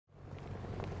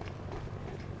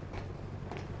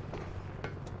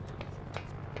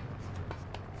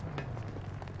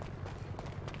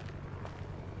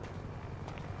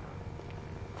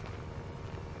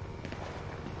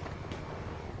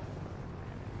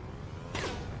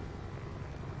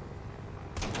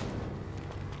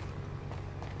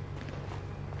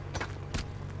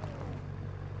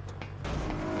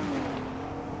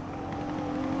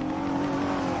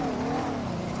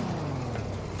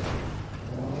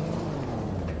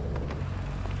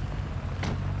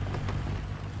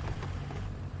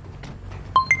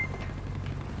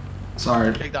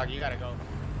Sorry. Big dog, you gotta go.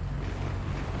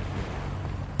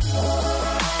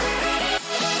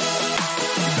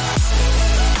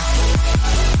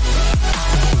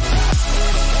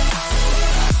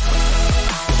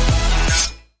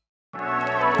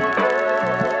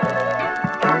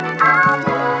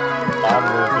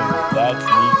 That's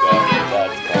Nico.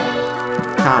 That's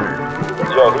Connor.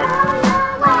 Yo,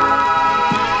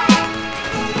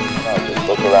 no, just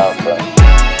look around, friend.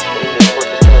 We're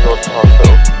just gonna go to the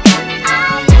hospital.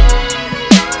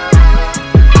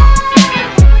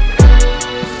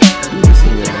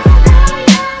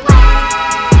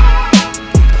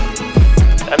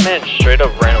 That man straight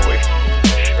up ran away.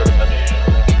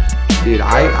 Dude,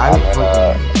 I'm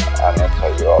gonna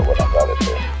tell you all what I'm about to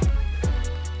do.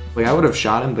 like I would have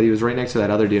shot him, but he was right next to that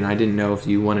other dude, and I didn't know if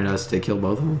you wanted us to kill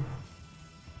both of them.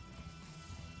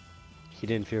 He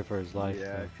didn't fear for his life.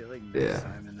 Yeah, I feel like next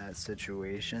time in that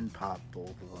situation, pop both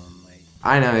of them. Like,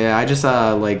 I know, yeah. I just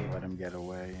like let him get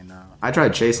away, you know. I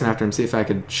tried chasing after him, see if I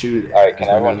could shoot. Alright, can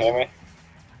everyone hear me?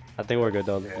 I think we're good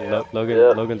though. Yeah.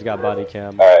 Logan's got body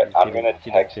cam. Alright, I'm gonna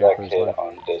text that kid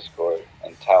on Discord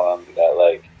and tell him that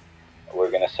like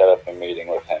we're gonna set up a meeting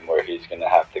with him where he's gonna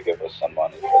have to give us some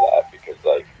money for that, because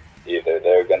like either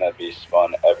they're gonna be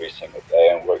spun every single day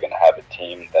and we're gonna have a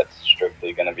team that's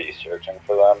strictly gonna be searching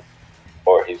for them,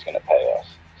 or he's gonna pay us.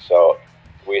 So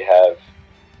we have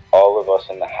all of us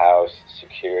in the house,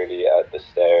 security at the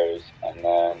stairs, and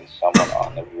then someone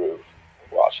on the roof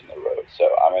watching the road. So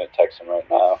I'm gonna text him right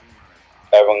now.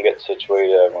 Everyone get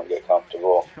situated, everyone get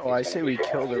comfortable. Oh, I say we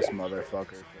kill this motherfucker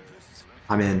first.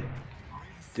 I'm in.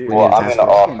 Dude, Well, I'm gonna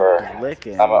offer blick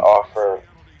him. I'm gonna offer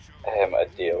him a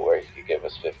deal where he could give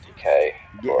us 50K.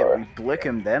 Yeah, we blick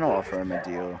him, then offer him a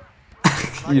deal.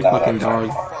 You fucking dog.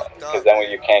 Because then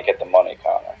you can't get the money,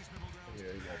 Connor.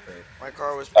 My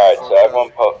car was Alright, so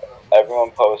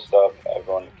everyone post up,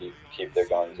 everyone keep their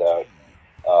guns out.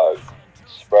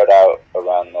 Spread out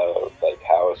around the like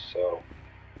house, so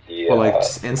the Well, like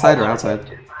inside or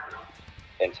outside?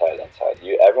 Inside.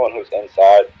 Everyone who's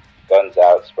inside, guns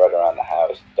out, spread around the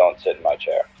house. Don't sit in my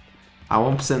chair. I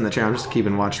won't sit in the chair. I'm just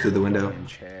keeping watch through the window.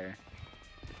 Chair.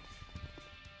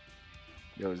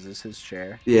 Yo, is this his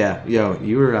chair? Yeah, yo, were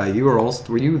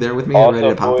you there with me Also, ready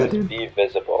to pop that boys, dude? be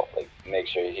visible. Like, make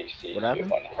sure he sees you when he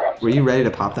comes. Were you ready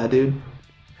to pop that dude?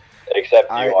 Except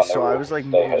you on the So roof. I was like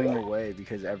Stay moving hidden. away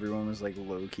because everyone was like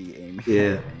low key aiming.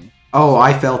 Yeah. At me. Oh,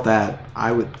 I felt that.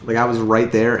 I was right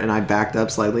there and I backed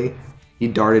up slightly. He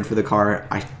darted for the car.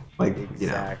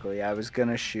 Exactly. I was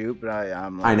gonna shoot, but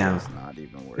I'm like, I know. It's not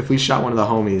even worth If we shot one of the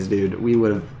homies, dude, we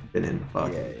would have been in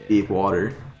fucking deep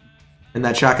water. And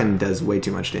that shotgun does way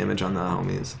too much damage on the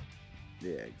homies.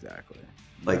 Yeah, exactly.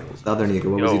 Like the other Nico,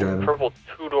 what was he driving? Purple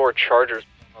two-door Chargers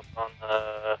up on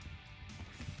the...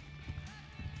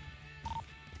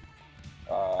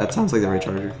 That sounds like the right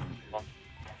Charger.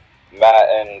 Matt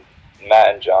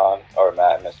and John, or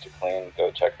Matt and Mr. Clean,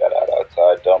 go check that out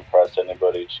outside. Don't press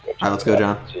anybody. Just go check Alright, let's go, it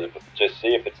John. out. Just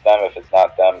see if it's them. If it's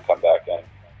not them, come back in.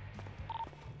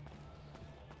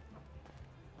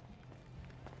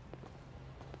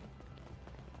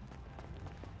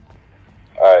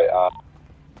 Alright,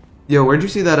 Yo, where'd you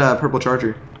see that purple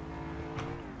Charger?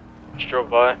 Just drove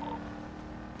by.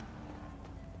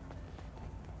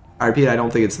 I repeat, I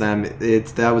don't think it's them.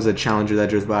 That was a Challenger that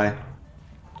drove by.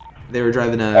 They were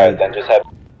driving Alright, then just have...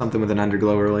 something with an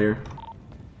underglow earlier.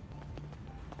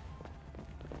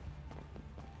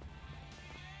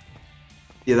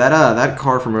 Yeah, that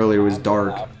car from earlier was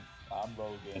dark. I'm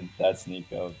Logan. That's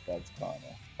Nico. That's Connor.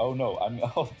 Oh no,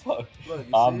 oh fuck.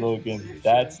 I'm Logan.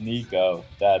 That's Nico.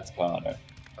 That's Connor.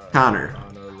 Connor.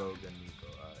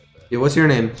 Yeah, what's your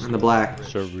name in the black?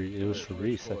 It was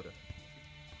Sharice.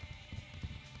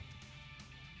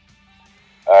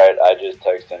 Alright, I just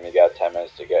texted him. You got 10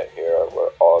 minutes to get here, or we're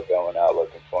all going out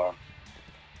looking for him.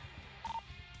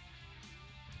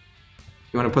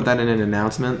 You want to put that in an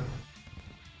announcement?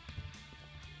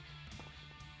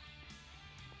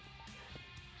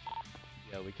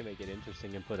 Yeah, we can make it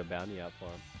interesting and put a bounty out for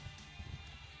him.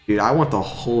 Dude, I want the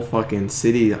whole fucking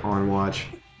city on watch.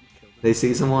 They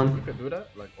see someone? You could do that?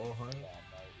 Like all hands?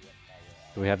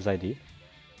 Do we have his ID?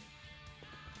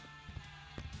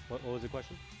 What was the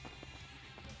question?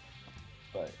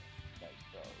 But,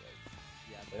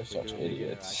 they're such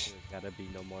idiots. It's gotta be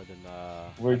no more than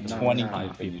We're 20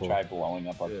 5 people. You try blowing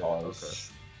up our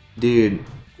cars. Dude,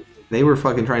 they were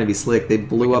fucking trying to be slick. They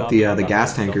blew up the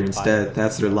gas tanker instead.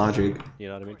 That's their logic. You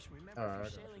know what I mean?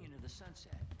 Alright.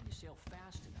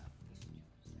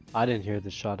 I didn't hear the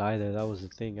shot either. That was the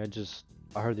thing.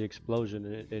 I heard the explosion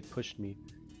and it pushed me.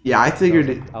 Yeah, I figured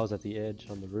it. I was at the edge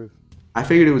on the roof. I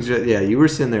figured it was just, yeah, you were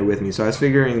sitting there with me, so I was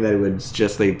figuring that it would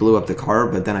just, they blew up the car,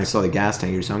 but then I saw the gas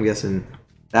tanker, so I'm guessing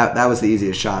that was the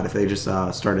easiest shot if they just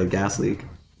started a gas leak.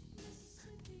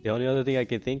 The only other thing I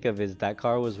can think of is that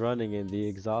car was running and the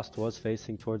exhaust was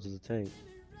facing towards the tank.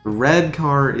 The red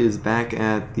car is back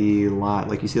at the lot.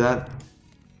 Like, you see that?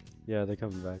 Yeah, they're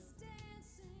coming back.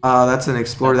 That's an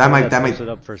Explorer. That might posted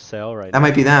up for sale right that now.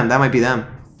 might be them. That might be them.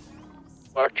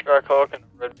 Black Trackhawk and a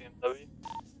red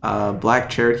BMW. Black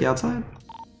Cherokee outside.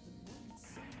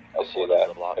 I see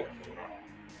that.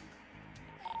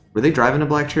 Were they driving a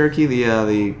Black Cherokee? The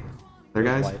other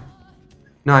guys? White.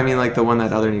 No, I mean like the one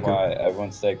that other Nico. Quiet.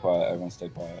 Everyone stay quiet. Everyone stay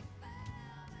quiet.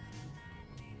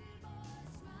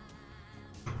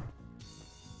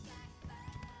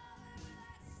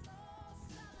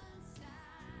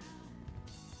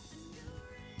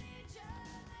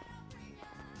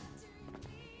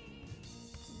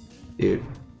 Dude,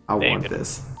 I want David.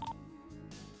 this.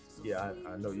 Yeah,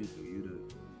 I know you do. You do.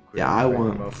 Yeah, I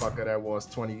want. Motherfucker that was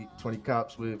 20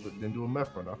 cops with, but didn't do a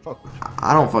meth run. I fuck with you.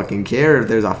 I don't fucking care if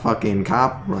there's a fucking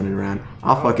cop running around.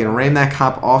 I'll fucking ram that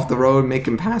cop off the road, make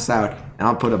him pass out, and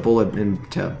I'll put a bullet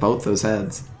into both those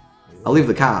heads. I'll leave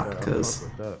the cop, Yeah, I because,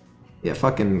 fuck with that. yeah,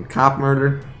 fucking cop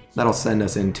murder, that'll send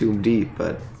us in too deep,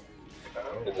 but...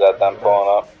 Is that them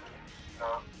pulling up?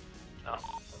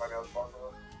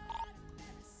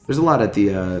 There's a lot at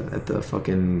the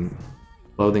fucking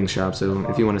clothing shop, so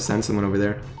if you want to send someone over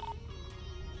there.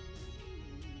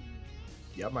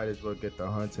 Yeah, I might as well get the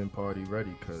hunting party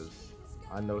ready, cause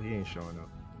I know he ain't showing up.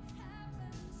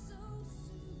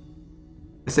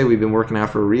 I say we've been working out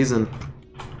for a reason.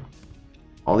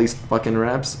 All these fucking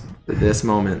reps for this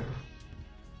moment.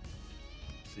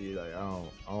 See, like I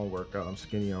don't work out. I'm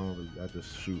skinny. I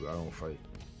just shoot. I don't fight.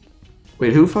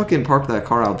 Wait, who fucking parked that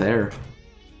car out there?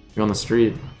 You're on the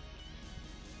street.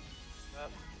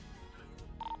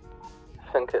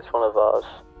 I think it's one of ours.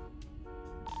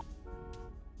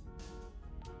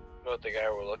 What, the guy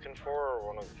we're looking for, or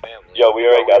one of the family? Yo, we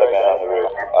already got a man on the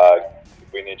roof.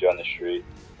 We need you on the street.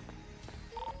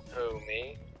 Who,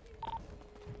 me?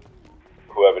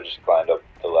 Whoever just climbed up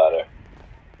the ladder.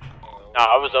 Nah,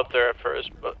 I was up there at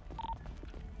first, but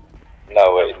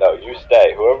No, wait, no, you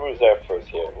stay. Whoever was there first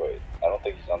here, wait. I don't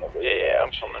think he's on the roof. yeah,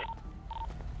 I'm coming.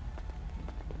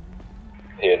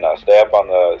 Here, no, stay up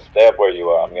where you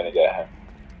are. I'm gonna get him.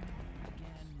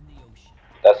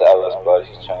 That's Ellis, bud.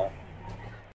 He's chilling.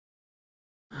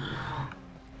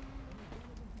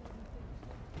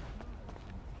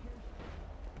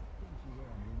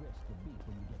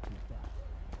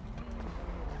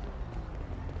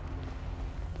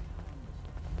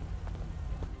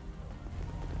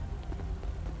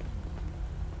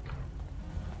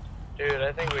 Dude,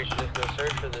 I think we should just go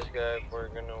search for this guy if we're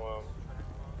gonna,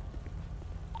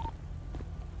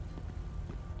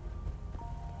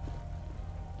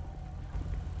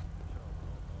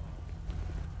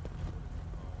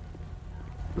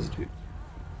 This dude.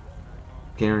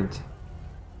 Guarantee.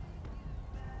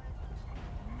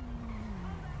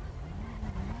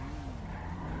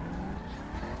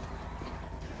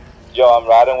 Yo, I'm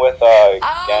riding with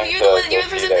GANGSTER. You're the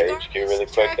person that got HQ really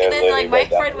this quick. truck, They're and then literally like my right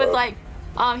down friend the was road.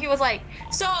 like, he was like,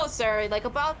 so sir, like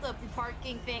about the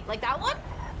parking thing, like that one?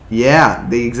 Yeah,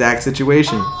 the exact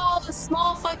situation. Oh, the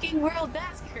small fucking world,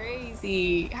 that's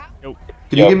crazy. Can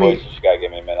you Yo, give me? boys, you just gotta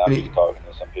give me a minute. I'm Can you- just talking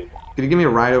to some people. Can you give me a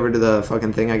ride over to the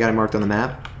fucking thing? I got it marked on the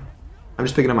map. I'm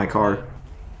just picking up my car.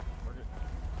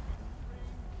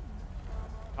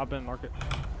 Hop in, market.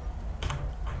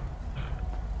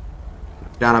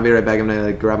 John, I'll be right back. I'm gonna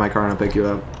like, grab my car and I'll pick you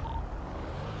up.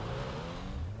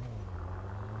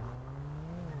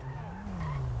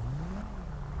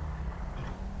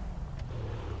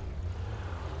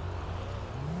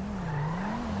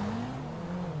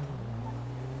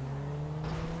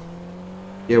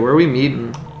 Yeah, where are we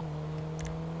meeting?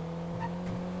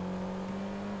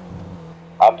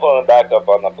 I'm pulling back up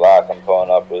on the block. I'm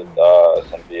pulling up with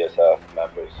some BSF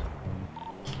members.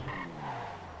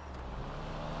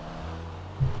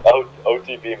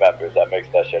 OTB members. That makes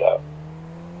that shit up.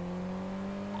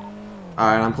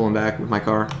 Alright, I'm pulling back with my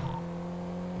car.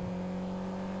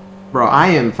 Bro, I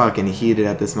am fucking heated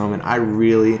at this moment. I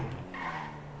really...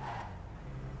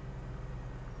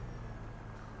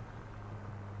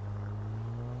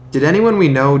 Did anyone we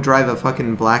know drive a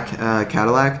fucking black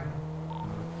Cadillac?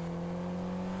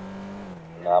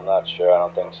 No, I'm not sure. I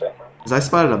don't think so. Because I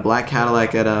spotted a black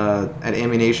Cadillac at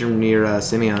ammunition near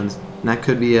Simeon's, and that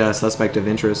could be a suspect of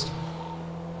interest.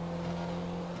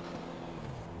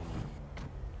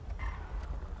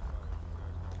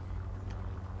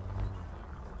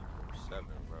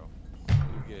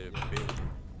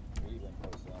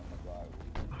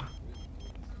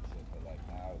 like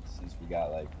now since we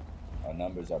got like our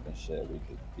numbers up and shit, we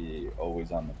could be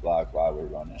always on the block while we're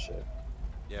running shit.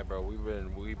 Yeah, bro,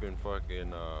 we've been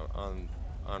fucking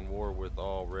on war with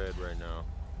all red right now.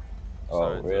 Oh,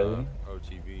 Besides, really?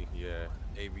 OTV, yeah,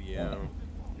 ABM, yeah.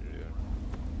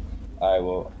 All right,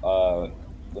 well,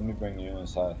 let me bring you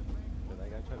inside. Did that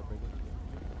guy try to bring it?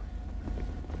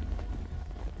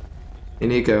 Hey,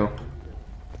 Nico.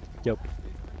 Yep.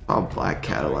 Oh, black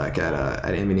Cadillac at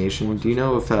Ammunition. Do you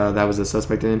know if that was a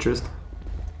suspect in interest?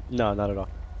 No, not at all.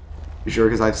 You sure?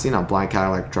 Because I've seen a black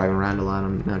Cadillac driving around a lot.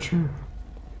 I'm not sure.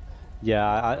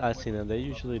 Yeah, I've seen them. They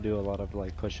usually do a lot of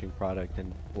like pushing product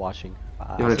and washing.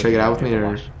 You want to check it out with me,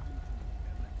 or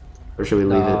should we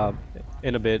leave it?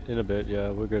 In a bit. Yeah,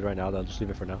 we're good right now. Though, just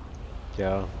leave it for now.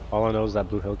 Yeah, all I know is that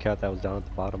blue Hellcat that was down at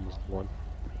the bottom was the one.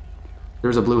 There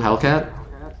was a blue Hellcat?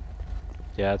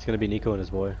 Yeah, it's gonna be Nico and his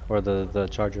boy, or the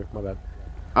Charger. My bad.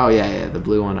 Oh yeah, the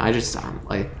blue one. I just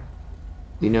like,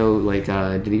 you know, like,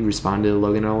 did he respond to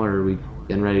Logan at all, or are we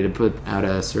getting ready to put out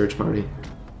a search party?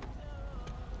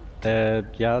 Yeah,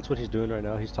 that's what he's doing right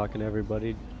now. He's talking to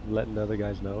everybody, letting the other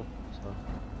guys know. So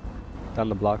down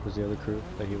the block was the other crew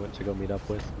that he went to go meet up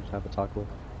with and have a talk with.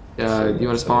 You want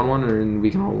to spawn one, or we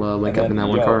can all link up in that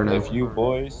one car now? If you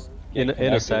boys in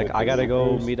a sec, I gotta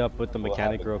go meet up with the we'll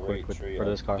mechanic real quick for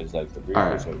this car. Because like the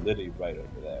Reapers are literally right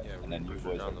over there, and then you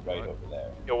boys are right over there.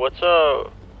 Yo, what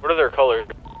are their colors?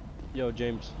 Yo,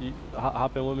 James, you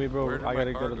hop in with me, bro. I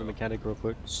gotta go to the mechanic real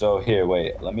quick. So here,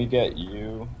 wait, let me get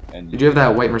you and. Did you have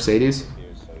that white Mercedes?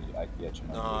 Here, so I can get you.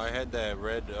 No, I had that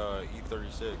red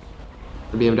E36.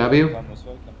 The BMW? Come this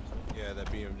way, come this way. Yeah, that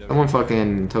BMW. Someone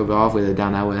fucking took off with it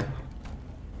down that way.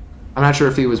 I'm not sure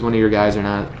if he was one of your guys or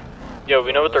not. Yo,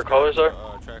 we know what their colors are?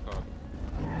 Track on.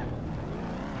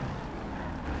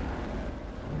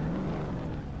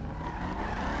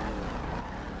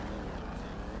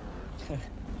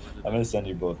 I'm gonna send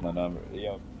you both my number.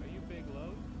 Yo.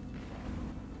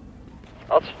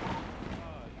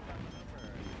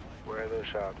 Where are those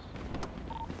shots?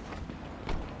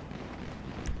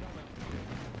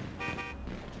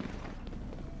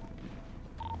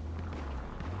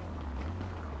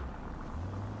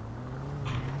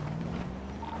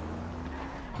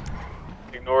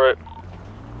 Ignore it.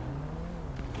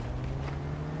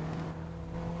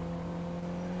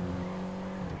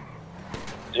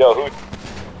 Yo, who?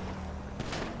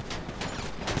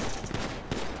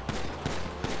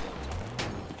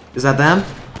 Is that them?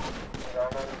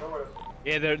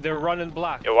 Yeah, they're running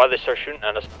black. Yo, why'd they start shooting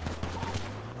at us?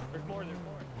 There's more.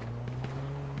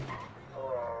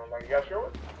 Like, you got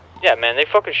sure? Yeah, man, they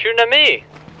fucking shooting at me.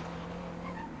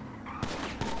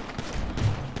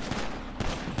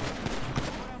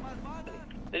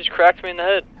 They just cracked me in the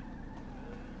head.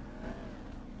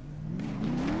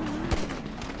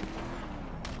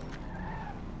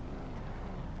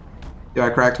 Yo, I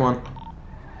cracked one.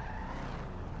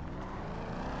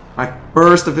 My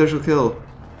first official kill.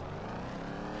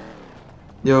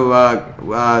 Yo,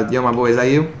 my boy, is that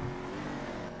you?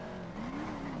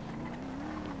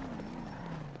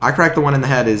 I cracked the one in the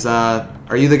head.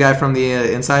 Are you the guy from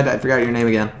the inside? I forgot your name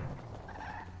again.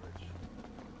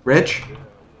 Rich?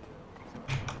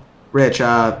 Rich, you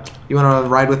want to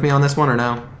ride with me on this one or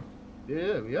no?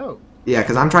 Yeah, yo. Yeah,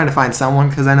 because I'm trying to find someone,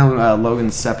 because I know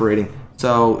Logan's separating.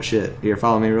 So, shit. Here,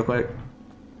 follow me real quick.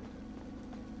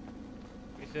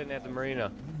 He's sitting at the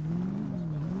marina.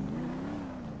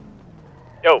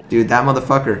 Yo. Dude, that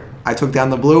motherfucker. I took down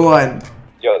the blue one.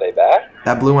 Yo, they back?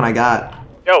 That blue one I got.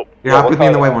 Yo. Here, hop with me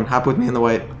in the white one. Hop with me in the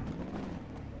white.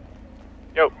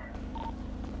 Yo.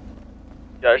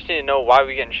 Yeah, I just need to know why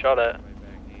we getting shot at.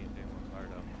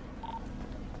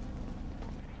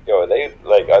 Yo, are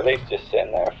they just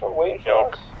sitting there for waiting for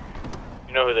us?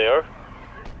 You know who they are?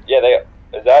 Yeah,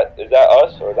 is that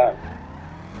us or them?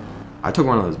 I took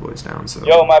one of those boys down, so.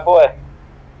 Yo, my boy.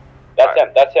 That's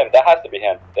him. That has to be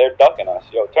him. They're ducking us.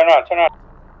 Yo, turn around.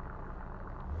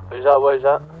 Where's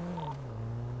that?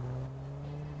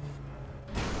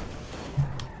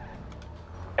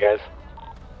 Guys.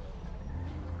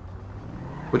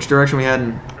 Which direction we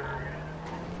heading?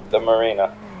 The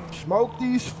marina. Smoke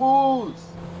these fools!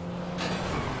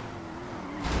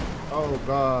 Oh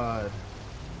god.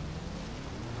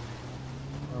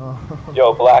 Oh.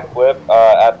 Yo, Black Whip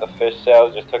at the fish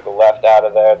sales just took a left out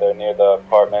of there. They're near the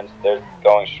apartments. They're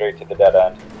going straight to the dead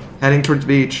end. Heading towards the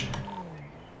beach.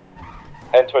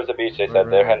 Heading towards the beach, they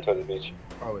said. They're heading towards the beach.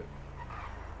 Oh, wait.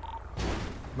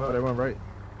 No, they went right.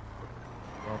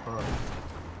 Wrong car.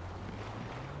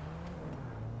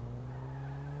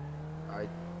 I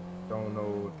don't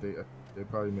know if they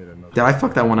probably made another. Did I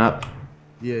fuck that one up?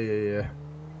 Yeah.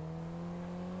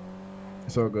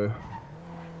 It's all good.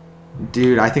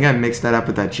 Dude, I think I mixed that up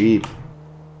with that Jeep.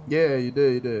 Yeah, you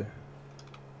did. You did.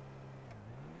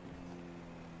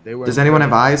 Does anyone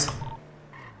have eyes?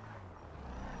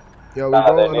 Yo, we Nah,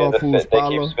 they rolling near on the fools, they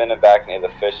Paulo. keep spinning back near the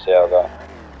fish sale though.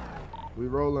 We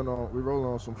rolling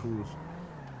on some fools.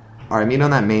 All right, meet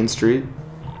on that main street.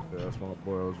 Yeah, that's my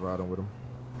boy. I was riding with him.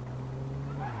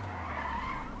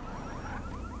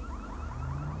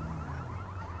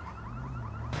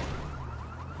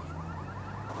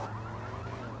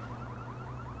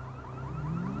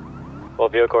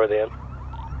 What vehicle are they in?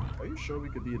 Are you sure we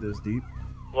could be this deep?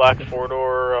 Black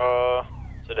 4-door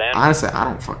sedan. Honestly, I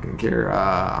don't fucking care.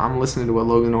 I'm listening to what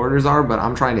Logan orders are, but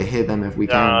I'm trying to hit them if we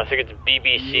can. I think it's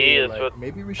BBC. Yeah, That's like, what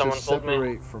maybe we should someone told me.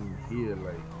 separate from here,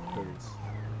 like, cause.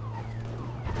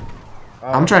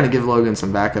 I'm trying to give Logan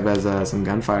some backup as some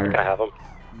gunfire. Can I have him?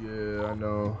 Yeah, I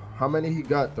know. How many he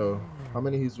got though? How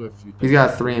many he's with you? He's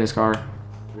got 3 in his car.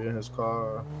 3 in his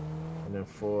car, and then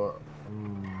 4.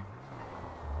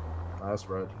 That's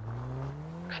right.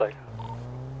 Looks like.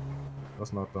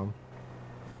 That's not them.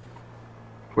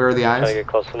 Where are the Trying to eyes? get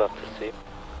close enough to see.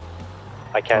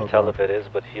 I can't tell if it is,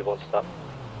 but he won't stop.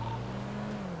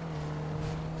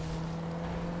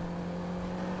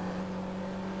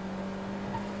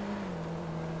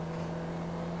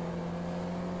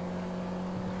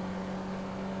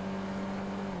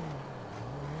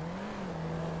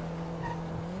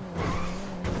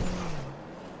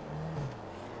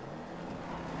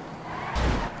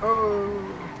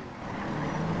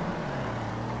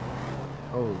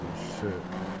 Holy shit.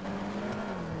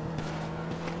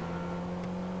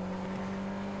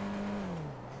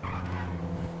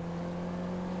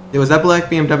 Yeah, was that black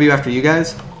BMW after you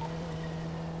guys?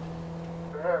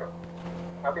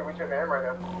 I think we shooting at him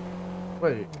right now.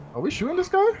 Wait, are we shooting this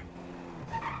guy? I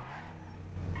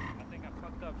think I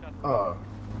fucked up. Shot Oh.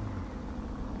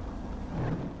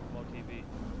 Low TV.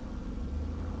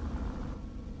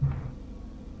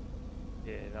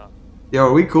 Yeah, no. Yo,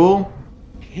 are we cool?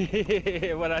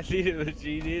 When I seen it was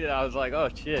GD, I was like, oh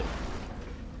shit.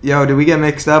 Yo, did we get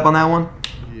mixed up on that one?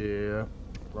 Yeah.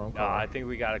 Wrong No, I think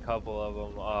we got a couple of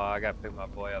them. I gotta pick my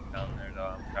boy up down there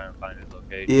though. I'm trying to find his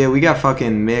location. Yeah, we got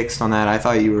fucking mixed on that. I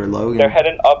thought you were Logan. They're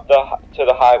heading up to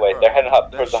the highway. They're heading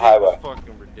up towards the highway.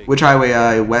 Which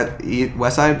highway?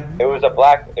 West side? It was a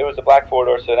black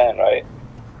 4-door sedan, right?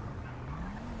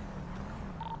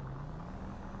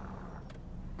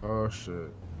 Oh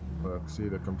shit. Look, see,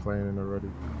 they're complaining already.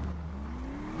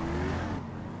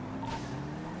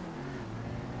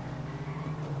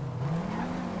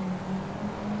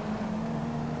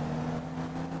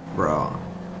 Bro.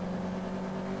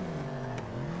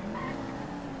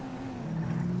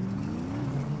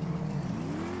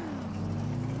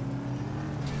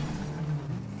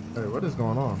 Hey, what is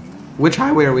going on? Which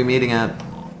highway are we meeting at?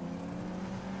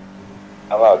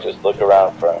 I'm out. Just look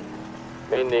around for him.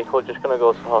 Me and Nico just gonna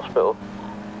go to the hospital.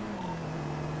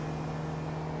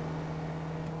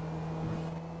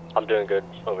 I'm doing good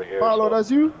over here. Paulo,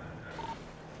 that's you?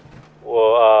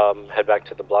 We'll head back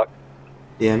to the block.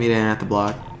 Yeah, meeting at the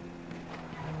block.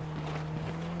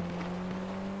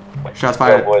 Shots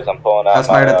fired. Yo, boys, I'm pulling out Shots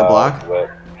fired at the block. whip.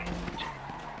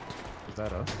 Is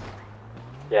that us?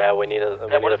 Yeah, we need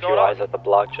a few eyes at the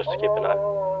block just to keep an eye.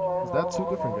 Is that 2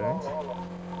 different gangs?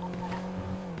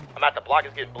 I'm at the block.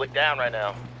 It's getting blicked down right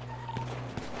now.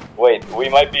 Wait, we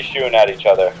might be shooting at each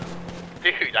other.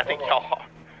 Dude, I think y'all are.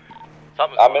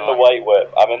 Something's I'm going in the on. white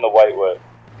whip. I'm in the white whip.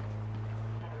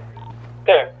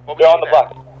 There, they're on the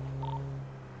block.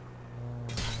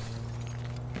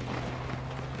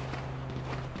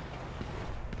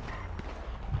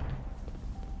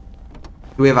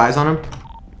 Do we have eyes on him?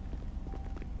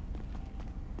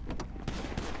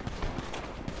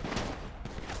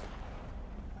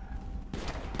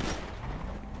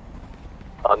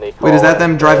 Wait, is that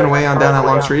them driving away on down that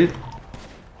long street?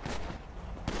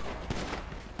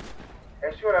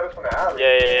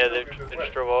 Yeah, they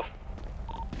just drove off.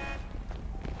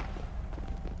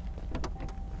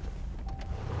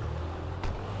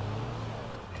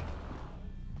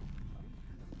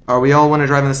 Are we all want to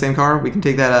drive in the same car? We can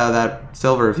take that that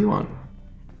silver if you want.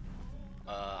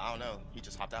 I don't know. He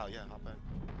just hopped out. Yeah, hop in.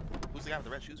 Who's the guy with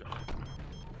the red shoes?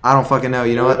 I don't fucking know.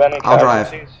 You know what? I'll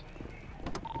drive.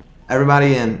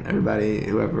 Everybody in. Everybody,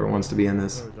 whoever wants to be in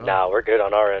this. Nah, we're good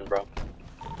on our end, bro.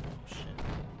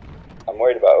 I'm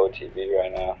worried about OTV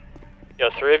right now. Yo,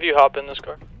 3 of you hop in this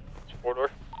car. It's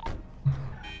 4-door.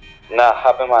 Nah,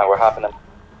 hop in mine. We're hopping in.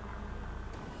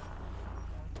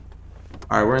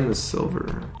 Alright, we're in the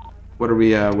silver. What are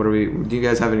we, do you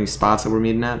guys have any spots that we're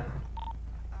meeting at?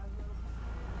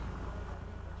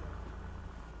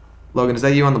 Logan, is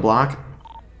that you on the block?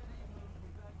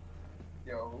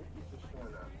 Yo.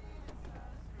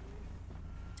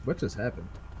 What just happened?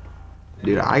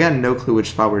 Dude, I got no clue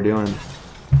which spot we're doing.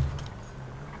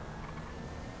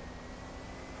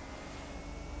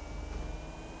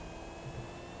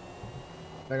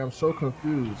 Like, I'm so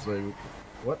confused. Like,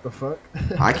 what the fuck?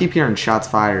 I keep hearing shots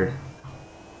fired.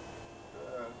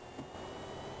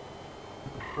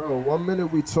 Bro, 1 minute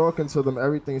we talking to them,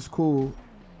 everything's cool.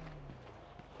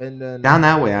 And then... Down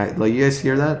that way, like, you guys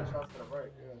hear that?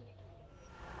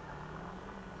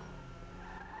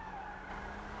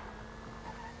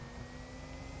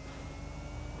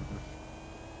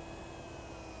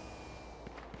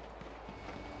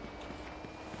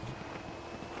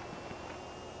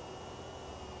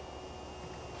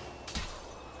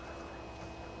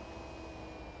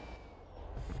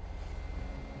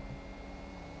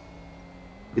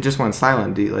 It just went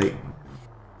silent, D. Like,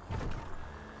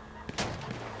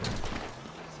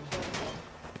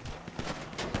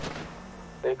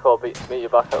 They call meet you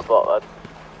back at the block, lad.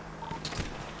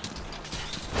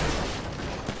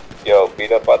 Yo,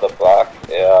 beat up by the block.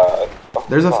 Yeah.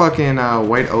 there's a fucking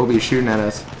white Obi shooting at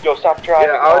us. Yo, stop driving.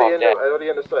 Yeah, already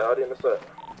in the set.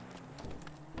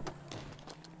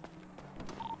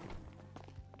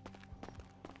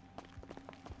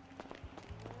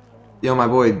 Yo, my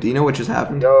boy, do you know what just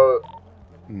happened? Yo,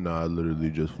 Nah, I literally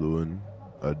just flew in.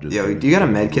 I just. Yo, do you got a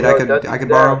med kit I could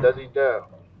borrow? Does he down?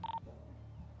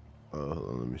 Hold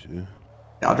on, let me see.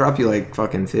 I'll drop you like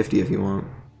fucking 50 if you want.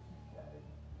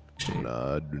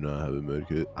 Nah, I do not have a med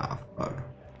kit. Ah, fuck.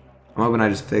 I'm hoping I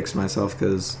just fixed myself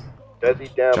because. Does he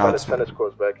down by the Shots, tennis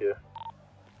courts back here?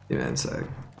 Give me a sec.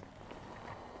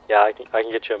 Yeah, I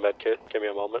can get you a med kit. Give me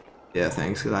a moment. Yeah,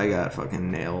 thanks, because I got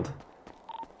fucking nailed.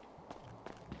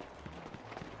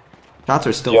 Shots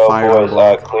are still Yo, fired on the boys,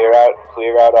 block.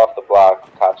 clear out off the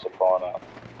block. Cops are pulling up.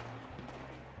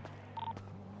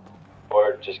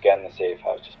 Or just get in the safe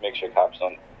house. Just make sure cops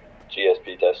don't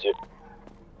GSP test you.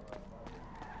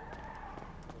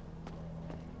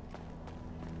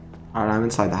 Alright, I'm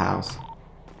inside the house.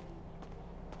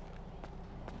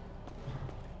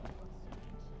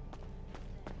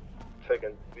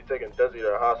 We taking Desi to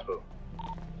the hospital.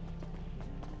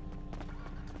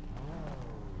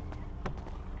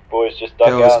 Boys, just duck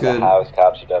Yo, it's out in good. the house.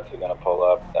 Cops are definitely gonna pull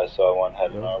up. I saw one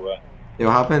heading our way. Yo,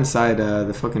 hop inside,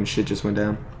 the fucking shit just went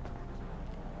down.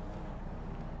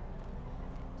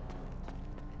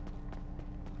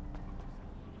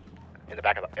 In the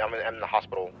back of the, I'm in the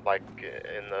hospital, like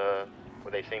in the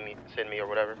where they send me or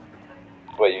whatever.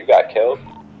 Wait, you got killed?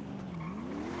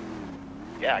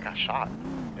 Yeah, I got shot.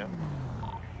 Yeah.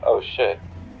 Oh shit.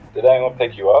 Did anyone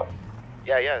pick you up?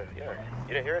 Yeah. You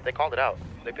didn't hear it? They called it out.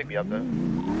 They picked me up though.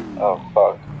 Oh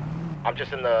fuck. I'm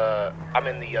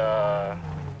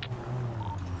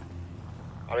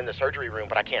in the surgery room,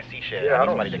 but I can't see shit. Yeah, I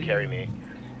need somebody to carry me.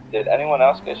 Did anyone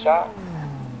else get shot?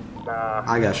 Nah.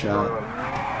 I got shot.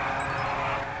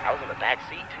 I was in the back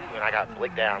seat too, and I got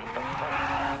blicked down. What the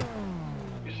fuck?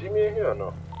 You see me in here or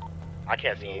no? I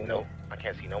can't see no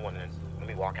one. Let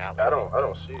me walk out. I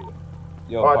don't see you.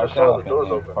 Yo, Oh, I park just that saw up the doors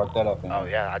in here. open. Park that up in Oh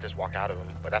here. yeah, I just walk out of them,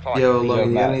 but that's all Yo, I can see. Logan,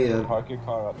 you got any, Park your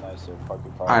car up nicer. Park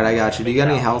your car. Alright, I got you. Do you got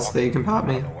any Yeah, health that you can pop I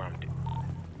me? don't know where I'm doing.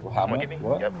 Well, how Someone much? get me?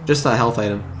 What? Yep. Just a health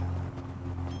item.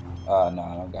 No, I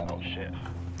don't got Oh no. shit.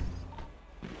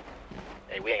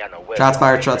 Hey, we ain't got no whip. Shots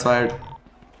fired, shots fired.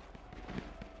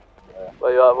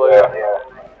 Where you at, where you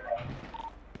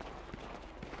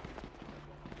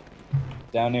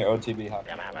at? Down near OTB. Hop.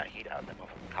 Damn, I have that heat out. That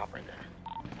motherfucking cop right there.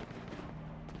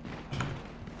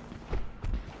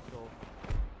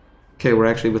 Okay, we're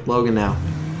actually with Logan now.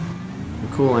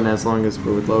 We're cooling as long as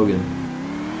we're with Logan.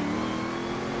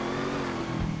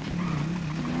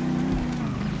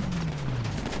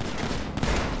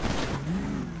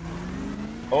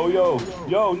 Oh,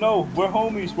 yo, no, we're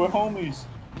homies.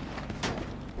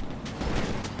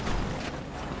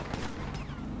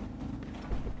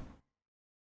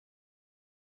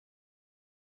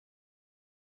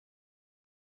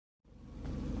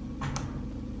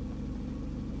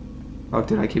 Fuck,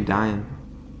 dude, I keep dying.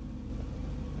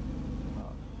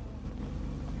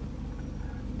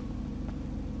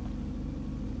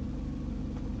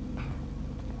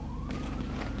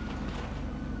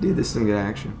 Dude, this is some good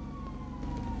action.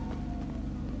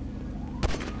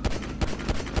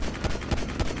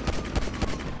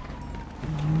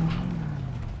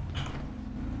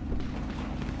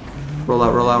 Roll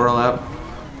out, roll out, roll out.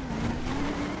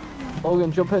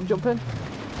 Logan, jump in.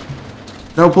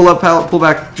 No, pull up, pal, pull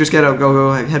back. Just get out,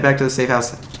 go, head back to the safe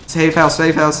house. Safe house,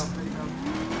 safe house.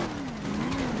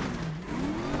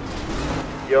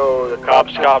 Yo, the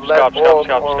Cops. Cops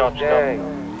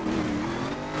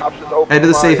is open. Head to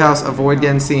the safe house, avoid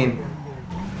getting seen.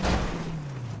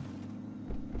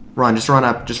 Run, just run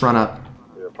up, just run up.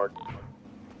 Yeah, park.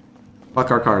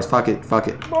 Fuck our cars, fuck it, fuck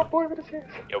it. My boy with his hands.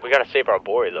 Yo, we gotta save our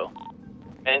boy though.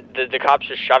 And the cops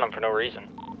just shot him for no reason.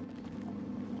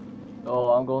 Oh,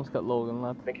 I'm going to get Logan,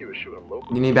 lad. I think he was shooting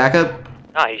Logan. You need backup?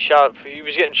 Nah, he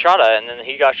was getting shot at, and then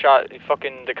he got shot.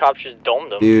 The cops just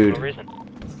domed him Dude. for no reason.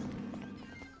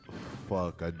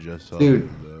 Fuck, I just saw Dude,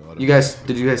 did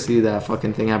you guys see that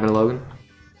fucking thing happen to Logan?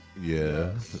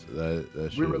 Yeah, that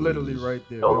shit We were literally was- right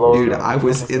there. Dude, I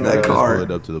was in that car.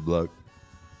 Pulled up to the block.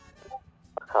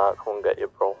 I can't come get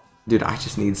you, bro. Dude, I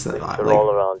just need some. They're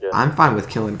all around you. I'm fine with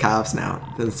killing cops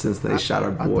now since they shot our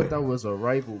I boy. thought that was a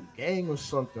rival gang or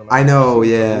something. I know,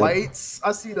 see the yeah. Lights.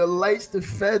 I see the lights, the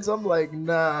feds. I'm like,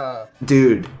 nah.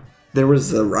 Dude, there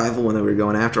was a rival one that we were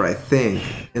going after, I think,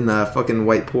 in the fucking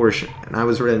white Porsche, and I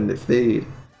was ready to fade.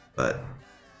 But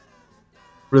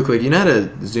real quick, you know how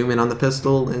to zoom in on the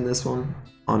pistol in this one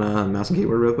on a mouse and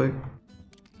keyboard, real quick?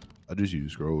 I just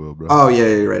use scroll wheel, bro. Oh yeah,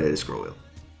 you're right. It is scroll wheel.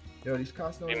 Yo, these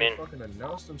cops don't even fucking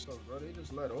announce themselves, bro. They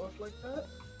just let off like that.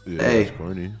 Yeah, Hey, that's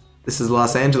corny. this is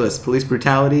Los Angeles. Police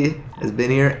brutality has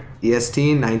been here.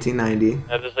 EST 1990.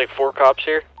 There's like 4 cops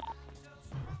here.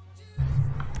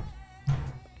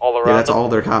 All around. Yeah, that's them. all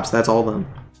their cops. That's all of them.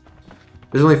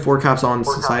 There's only 4 cops on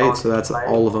site, so that's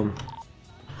all of them.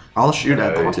 I'll shoot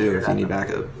at them too if you need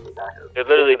backup. They're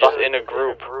literally just in a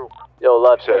group. Yo,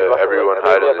 lad. So everyone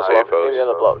hide in the safe house. Meet me on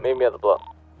the block. Meet me at the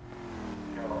block.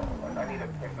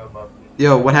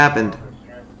 Yo, what happened?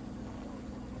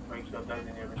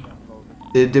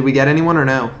 Did we get anyone or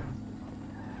no?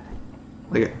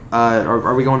 Like,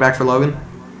 are we going back for Logan?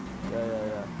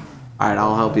 Yeah. Alright,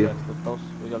 I'll help you.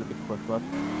 We gotta be quick, lad.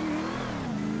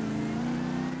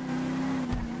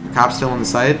 The cop's still on the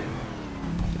site?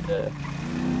 Yeah.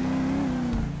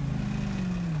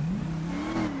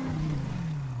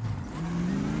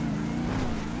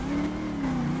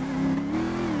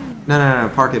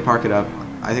 No, park it up.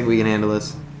 I think we can handle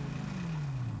this.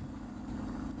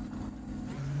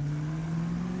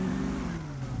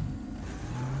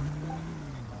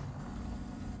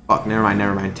 Fuck, never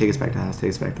mind. Take us back to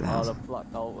the house, Oh, the black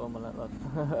out, one minute,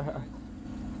 lad.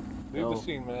 Leave the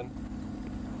scene, man.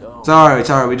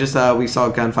 Sorry, we just, we saw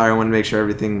gunfire, wanted to make sure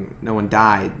no one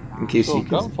died, in case So you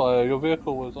could... gunfire, your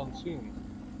vehicle was unseen.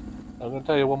 I'm gonna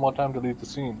tell you one more time to leave the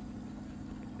scene.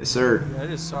 Yes, sir. Yeah, I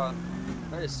just saw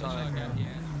that guy.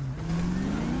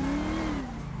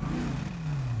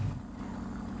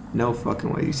 No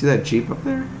fucking way. You see that Jeep up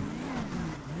there?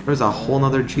 There's a whole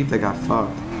nother Jeep that got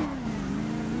fucked.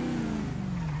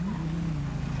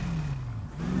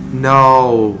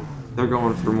 No! They're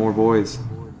going for more boys.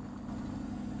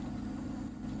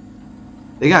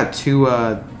 They got two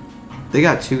guys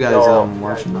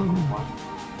watching them.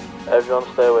 Everyone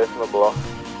stay away from the block.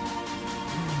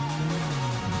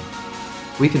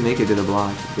 We can make it to the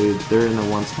block, dude. They're in the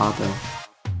one spot though.